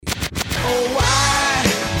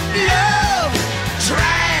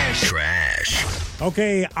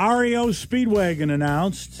Okay, REO Speedwagon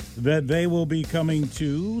announced that they will be coming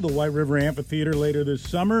to the White River Amphitheater later this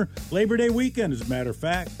summer. Labor Day weekend, as a matter of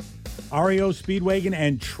fact. REO Speedwagon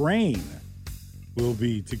and Train will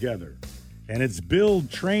be together. And it's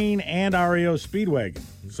Build, Train, and REO Speedwagon.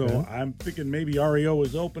 Okay. So I'm thinking maybe REO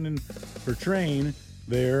is opening for Train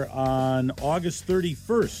there on August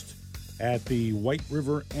 31st at the White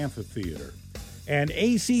River Amphitheater. And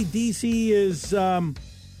AC/DC is...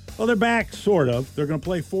 well, they're back, sort of. They're going to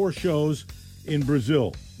play 4 shows in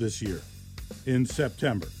Brazil this year in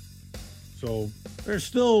September. So they're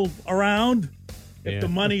still around if the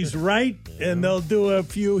money's right, and they'll do a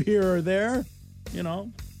few here or there. You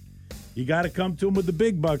know, you got to come to them with the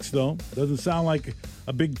big bucks, though. Doesn't sound like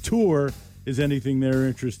a big tour is anything they're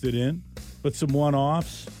interested in, but some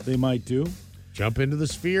one-offs they might do. Jump into the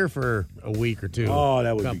Sphere for a week or two. Oh,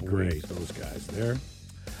 that would be great, those guys there.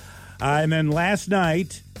 And then last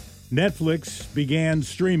night... Netflix began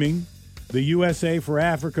streaming the USA for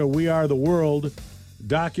Africa, We Are the World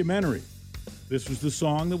documentary. This was the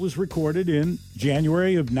song that was recorded in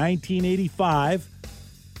January of 1985,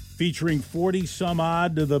 featuring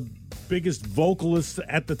 40-some-odd of the biggest vocalists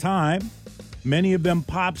at the time, many of them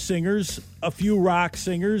pop singers, a few rock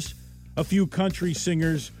singers, a few country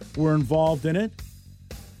singers were involved in it.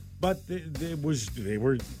 But Was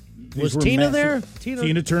Tina there?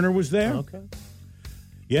 Tina Turner was there. Oh, okay.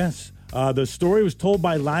 Yes. The story was told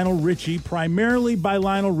by Lionel Richie, primarily by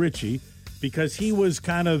Lionel Richie, because he was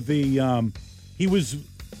kind of the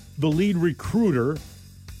lead recruiter,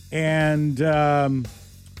 and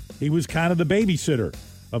he was kind of the babysitter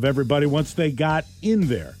of everybody once they got in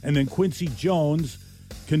there. And then Quincy Jones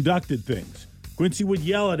conducted things. Quincy would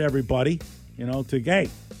yell at everybody, hey,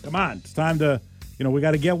 come on, it's time to, we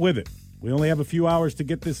got to get with it. We only have a few hours to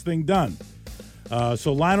get this thing done.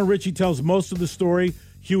 So Lionel Richie tells most of the story.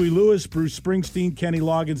 Huey Lewis, Bruce Springsteen, Kenny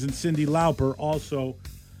Loggins, and Cyndi Lauper also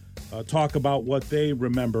talk about what they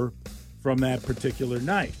remember from that particular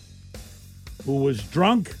night. Who was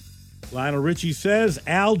drunk? Lionel Richie says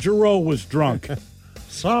Al Jarreau was drunk.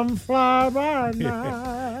 Some fly by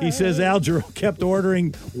night. He says Al Jarreau kept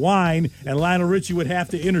ordering wine, and Lionel Richie would have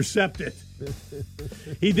to intercept it.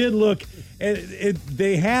 He did look.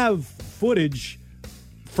 They have footage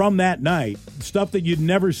from that night, stuff that you'd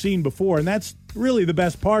never seen before, and that's really the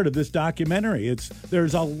best part of this documentary.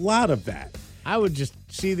 There's a lot of that. I would just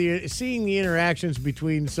seeing the interactions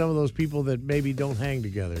between some of those people that maybe don't hang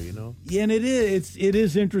together, Yeah, and it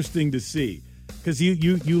is interesting to see, because you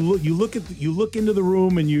look into the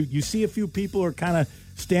room and you see a few people are kind of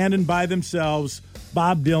standing by themselves.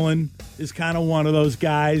 Bob Dylan is kind of one of those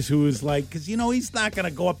guys who is like, because he's not going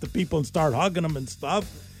to go up to people and start hugging them and stuff.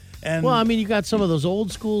 And well, I mean, you got some of those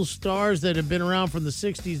old school stars that have been around from the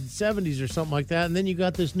 60s and 70s or something like that, and then you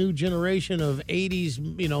got this new generation of 80s,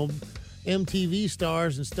 MTV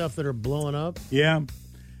stars and stuff that are blowing up. Yeah,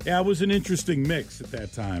 it was an interesting mix at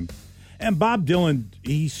that time. And Bob Dylan,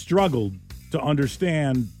 he struggled to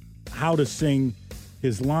understand how to sing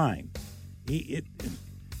his line.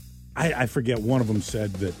 I forget, one of them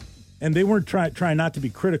said that, and they weren't trying not to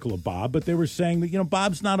be critical of Bob, but they were saying that,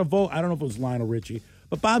 Bob's not a I don't know if it was Lionel Richie,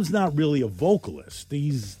 but Bob's not really a vocalist.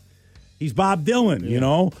 He's Bob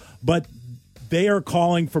Dylan, But they are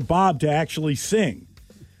calling for Bob to actually sing.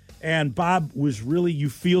 And Bob was really, you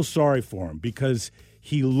feel sorry for him, because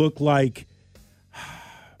he looked like...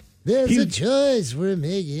 There's a choice we're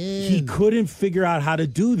making. He couldn't figure out how to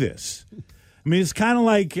do this. I mean, it's kind of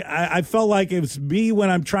like, I felt like it was me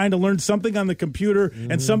when I'm trying to learn something on the computer,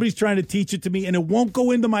 and somebody's trying to teach it to me, and it won't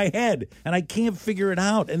go into my head, and I can't figure it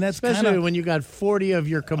out. And that's especially when you got 40 of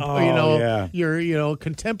your your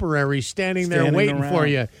contemporaries standing there waiting for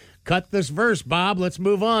you. Cut this verse, Bob. Let's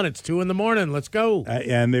move on. It's 2 a.m. Let's go.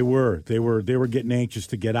 And they were getting anxious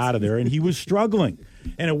to get out of there, and he was struggling.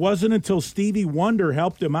 And it wasn't until Stevie Wonder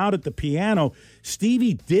helped him out at the piano.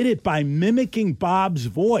 Stevie did it by mimicking Bob's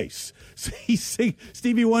voice. So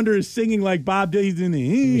Stevie Wonder is singing like Bob Dylan. Let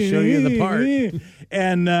me show you the part.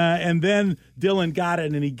 And then Dylan got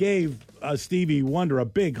it, and he gave Stevie Wonder a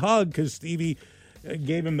big hug, because Stevie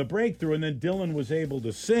gave him the breakthrough, and then Dylan was able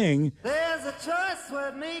to sing. There's a choice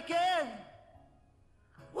we're making.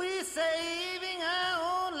 We're saving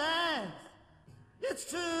our own lives. It's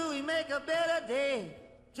true, we make a better day,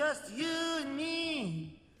 just you and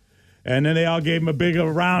me. And then they all gave him a big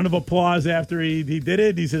round of applause after he did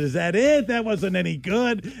it. He said, "Is that it? That wasn't any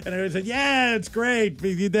good." And everybody said, "Yeah, it's great.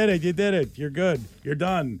 You did it. You're good. You're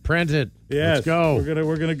done. Print it. Yes, let's go.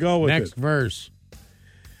 We're gonna go with next verse."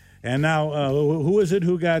 And now, who is it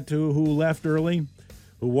who left early,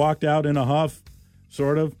 who walked out in a huff,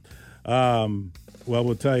 sort of? Well,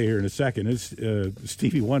 we'll tell you here in a second.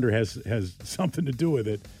 Stevie Wonder has something to do with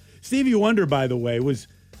it. Stevie Wonder, by the way, was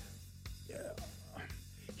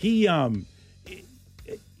he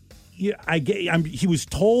was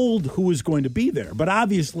told who was going to be there, but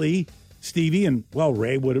obviously Stevie and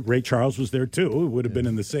Ray Charles was there too. It would have been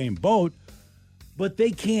in the same boat, but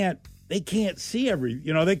they can't see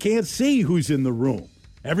they can't see who's in the room.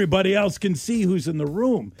 Everybody else can see who's in the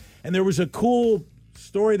room. And there was a cool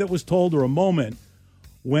story that was told, or a moment,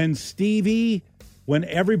 when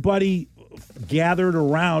everybody gathered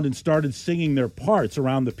around and started singing their parts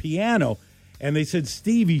around the piano, and they said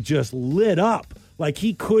Stevie just lit up. Like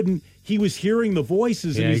he was hearing the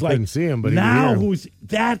voices, and he's he like, couldn't see him, but now he could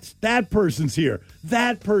hear him. that person's here.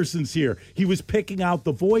 That person's here. He was picking out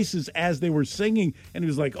the voices as they were singing, and he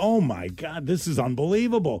was like, oh my God, this is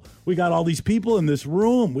unbelievable. We got all these people in this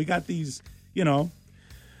room. We got these,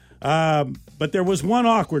 but there was one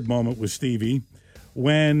awkward moment with Stevie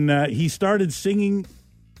when he started singing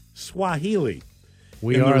Swahili.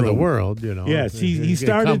 We are the world, Yes, he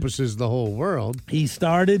started. It encompasses the whole world.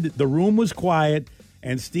 The room was quiet,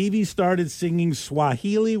 and Stevie started singing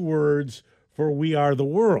Swahili words for We Are the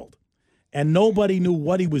World. And nobody knew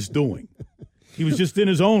what he was doing. He was just in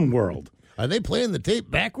his own world. Are they playing the tape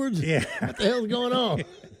backwards? Yeah. What the hell's going on?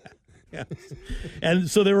 Yes. And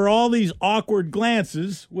so there were all these awkward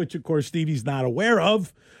glances, which, of course, Stevie's not aware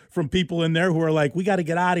of, from people in there who are like, we got to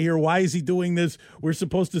get out of here. Why is he doing this? We're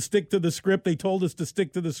supposed to stick to the script. They told us to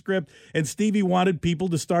stick to the script. And Stevie wanted people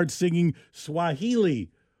to start singing Swahili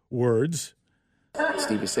words.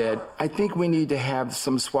 Stevie said, I think we need to have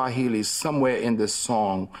some Swahili somewhere in this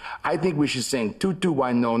song. I think we should sing Tutu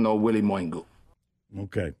Wainono Willy Moingu.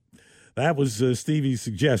 Okay. That was Stevie's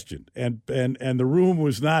suggestion. And the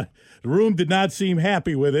room did not seem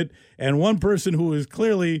happy with it. And one person who was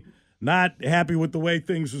clearly not happy with the way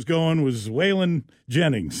things was going was Waylon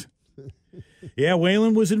Jennings. Yeah,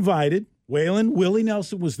 Waylon was invited. Willie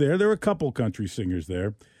Nelson was there. There were a couple country singers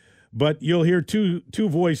there. But you'll hear two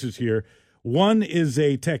voices here. One is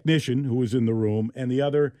a technician who was in the room, and the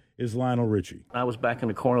other is Lionel Richie. I was back in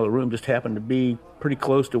the corner of the room, just happened to be pretty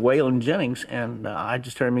close to Waylon Jennings, and I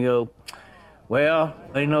just heard him go, well,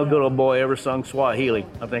 ain't no good old boy ever sung Swahili.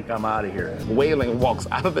 I think I'm out of here. Waylon walks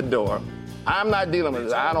out of the door. I'm not dealing with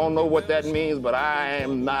this. I don't know what that means, but I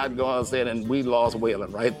am not going to say it, and we lost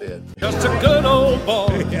Waylon right there. Just a good old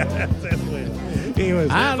boy. Yeah, that's Waylon.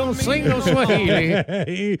 I don't sing no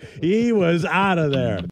Swahili. He was out of there.